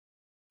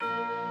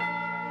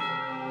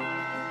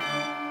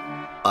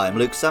I'm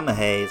Luke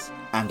Summerhays,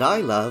 and I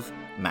love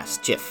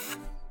Maschiff.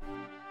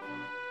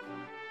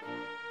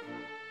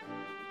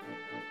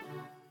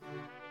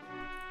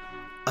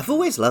 I've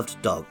always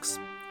loved dogs.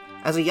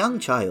 As a young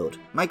child,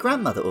 my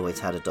grandmother always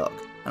had a dog,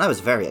 and I was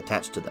very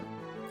attached to them.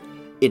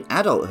 In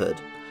adulthood,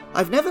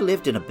 I've never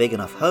lived in a big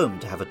enough home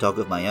to have a dog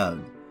of my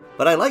own,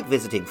 but I like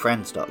visiting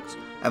friends' dogs,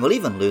 and will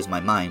even lose my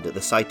mind at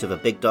the sight of a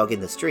big dog in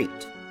the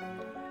street.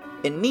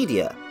 In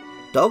media,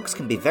 dogs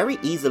can be very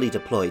easily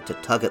deployed to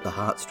tug at the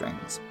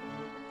heartstrings.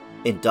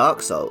 In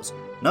Dark Souls,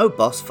 no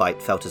boss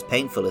fight felt as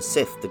painful as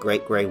Sif the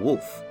Great Grey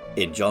Wolf.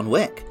 In John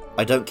Wick,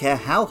 I don't care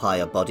how high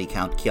a body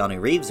count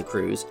Keanu Reeves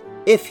accrues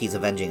if he's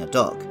avenging a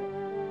dog.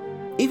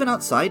 Even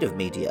outside of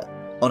media,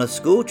 on a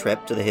school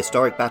trip to the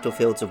historic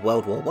battlefields of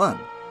World War I,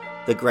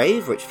 the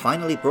grave which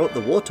finally brought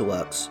the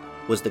waterworks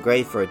was the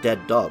grave for a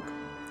dead dog.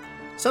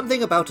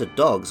 Something about a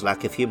dog's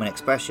lack of human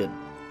expression,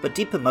 but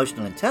deep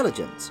emotional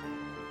intelligence,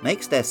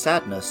 makes their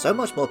sadness so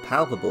much more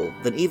palpable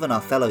than even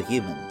our fellow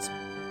humans.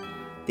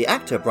 The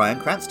actor Bryan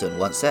Cranston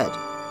once said,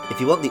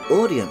 "If you want the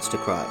audience to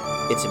cry,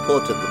 it's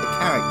important that the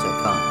character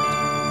can't."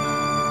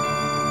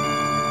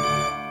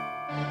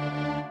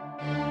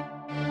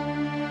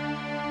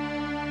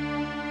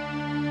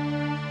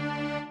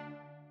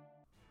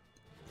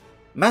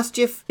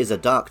 Maschiff is a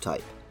dark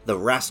type, the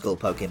rascal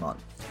Pokemon,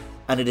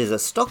 and it is a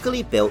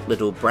stockily built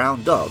little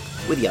brown dog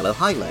with yellow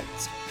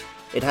highlights.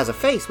 It has a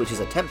face which is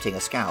attempting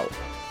a scowl,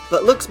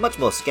 but looks much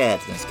more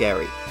scared than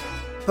scary.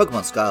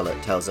 Pokemon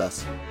Scarlet tells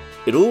us,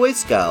 "It always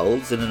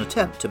scowls in an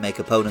attempt to make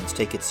opponents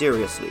take it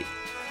seriously,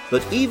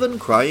 but even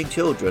crying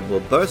children will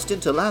burst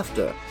into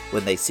laughter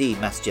when they see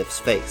Maschiff's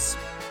face."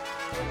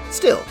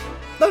 Still,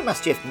 though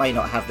Maschiff may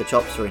not have the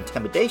chops for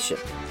intimidation,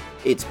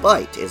 its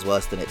bite is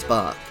worse than its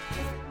bark.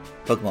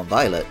 Pokemon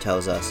Violet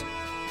tells us,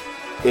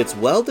 "Its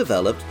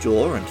well-developed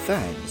jaw and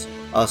fangs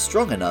are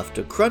strong enough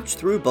to crunch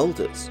through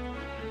boulders,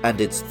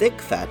 and its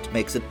thick fat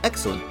makes an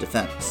excellent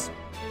defense."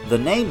 The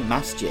name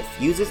Maschiff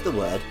uses the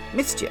word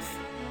mischief,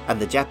 and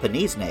the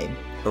Japanese name,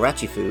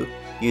 Urachifu,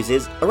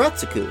 uses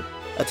Aratsuku,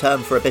 a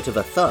term for a bit of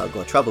a thug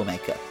or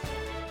troublemaker.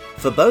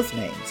 For both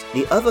names,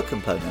 the other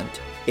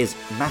component is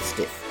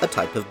Mastiff, a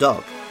type of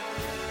dog.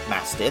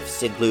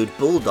 Mastiffs include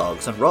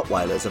bulldogs and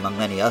Rottweilers among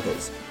many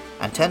others,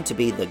 and tend to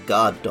be the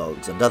guard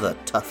dogs and other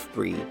tough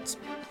breeds.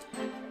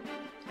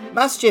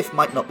 Maschiff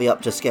might not be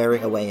up to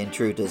scaring away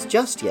intruders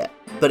just yet,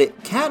 but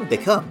it can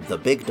become the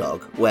big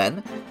dog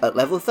when, at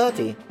level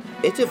 30,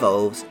 it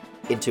evolves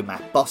into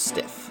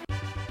Mabostiff.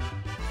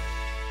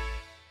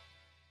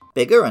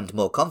 Bigger and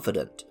more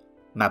confident,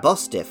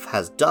 Mabostiff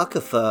has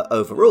darker fur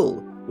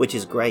overall, which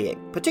is greying,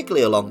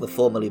 particularly along the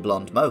formerly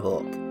blonde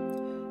mohawk.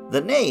 The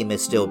name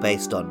is still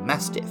based on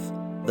Mastiff,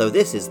 though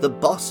this is the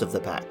boss of the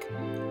pack.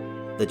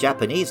 The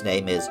Japanese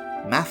name is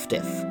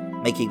Maftiff,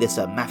 making this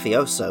a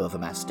mafioso of a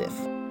Mastiff.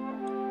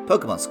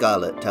 Pokemon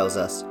Scarlet tells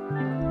us,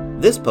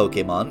 "This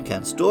Pokemon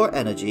can store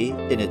energy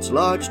in its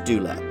large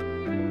dewlap.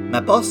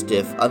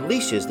 Mabostiff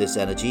unleashes this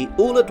energy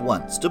all at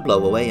once to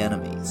blow away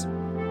enemies."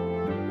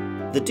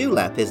 The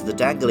dewlap is the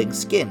dangling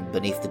skin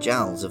beneath the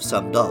jowls of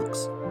some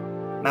dogs.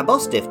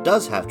 Mabostiff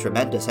does have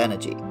tremendous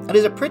energy, and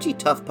is a pretty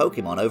tough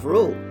Pokemon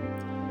overall.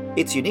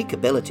 Its unique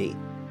ability,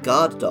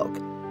 Guard Dog,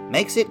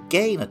 makes it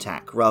gain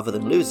attack rather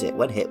than lose it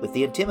when hit with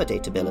the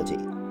Intimidate ability,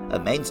 a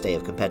mainstay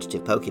of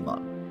competitive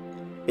Pokemon.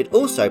 It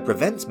also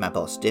prevents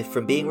Mabostiff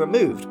from being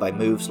removed by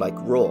moves like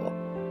Roar,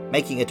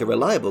 making it a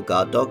reliable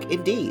guard dog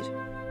indeed.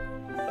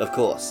 Of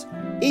course,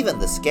 even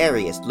the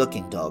scariest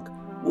looking dog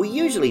will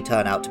usually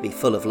turn out to be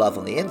full of love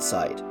on the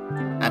inside,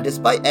 and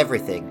despite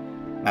everything,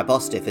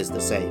 Mabostiff is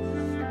the same.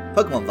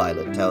 Pokemon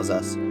Violet tells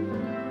us,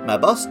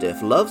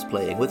 "Mabostiff loves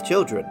playing with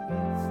children.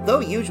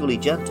 Though usually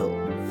gentle,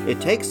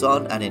 it takes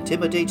on an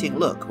intimidating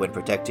look when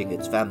protecting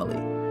its family."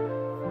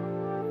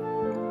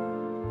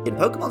 In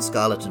Pokemon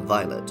Scarlet and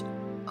Violet,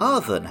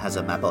 Arven has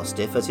a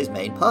Mabostiff as his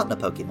main partner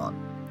Pokemon.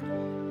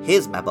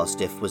 His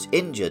Mabostiff was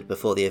injured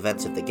before the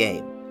events of the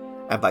game,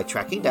 and by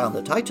tracking down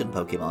the Titan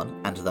Pokemon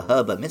and the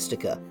Herba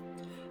Mystica,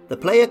 the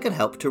player can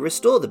help to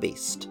restore the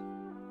beast.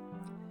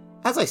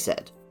 As I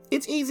said,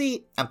 it's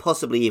easy and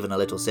possibly even a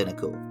little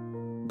cynical,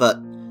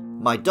 but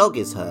 "my dog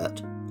is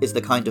hurt" is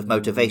the kind of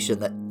motivation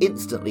that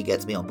instantly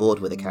gets me on board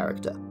with a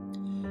character,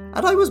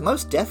 and I was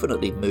most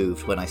definitely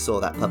moved when I saw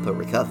that pupper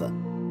recover.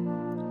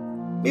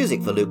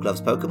 Music for Luke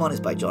Loves Pokemon is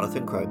by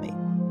Jonathan Cromie.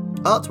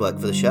 Artwork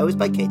for the show is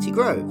by Katie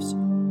Groves.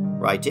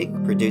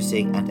 Writing,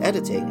 producing, and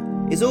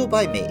editing is all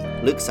by me,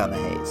 Luke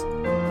Summerhays.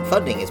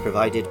 Funding is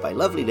provided by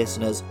lovely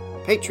listeners,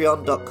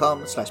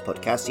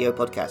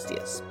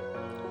 patreon.com/podcastio-podcastius.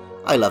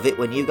 I love it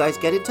when you guys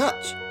get in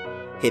touch.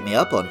 Hit me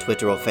up on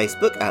Twitter or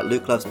Facebook at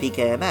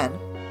LukeLovesPKMN,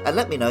 and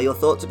let me know your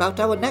thoughts about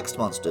our next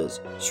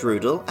monsters,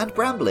 Shroodle and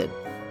Bramblin,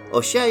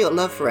 or share your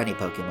love for any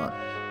Pokemon.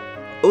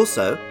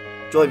 Also,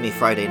 join me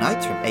Friday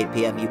nights from 8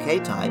 PM UK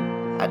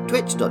time at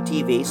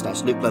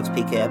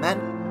twitch.tv/LukeLovesPKMN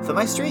for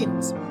my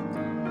streams.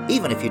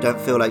 Even if you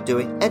don't feel like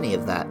doing any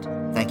of that,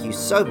 thank you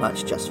so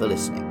much just for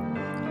listening.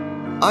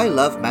 I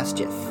love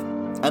Maschiff,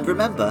 and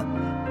remember,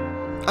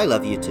 I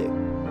love you too.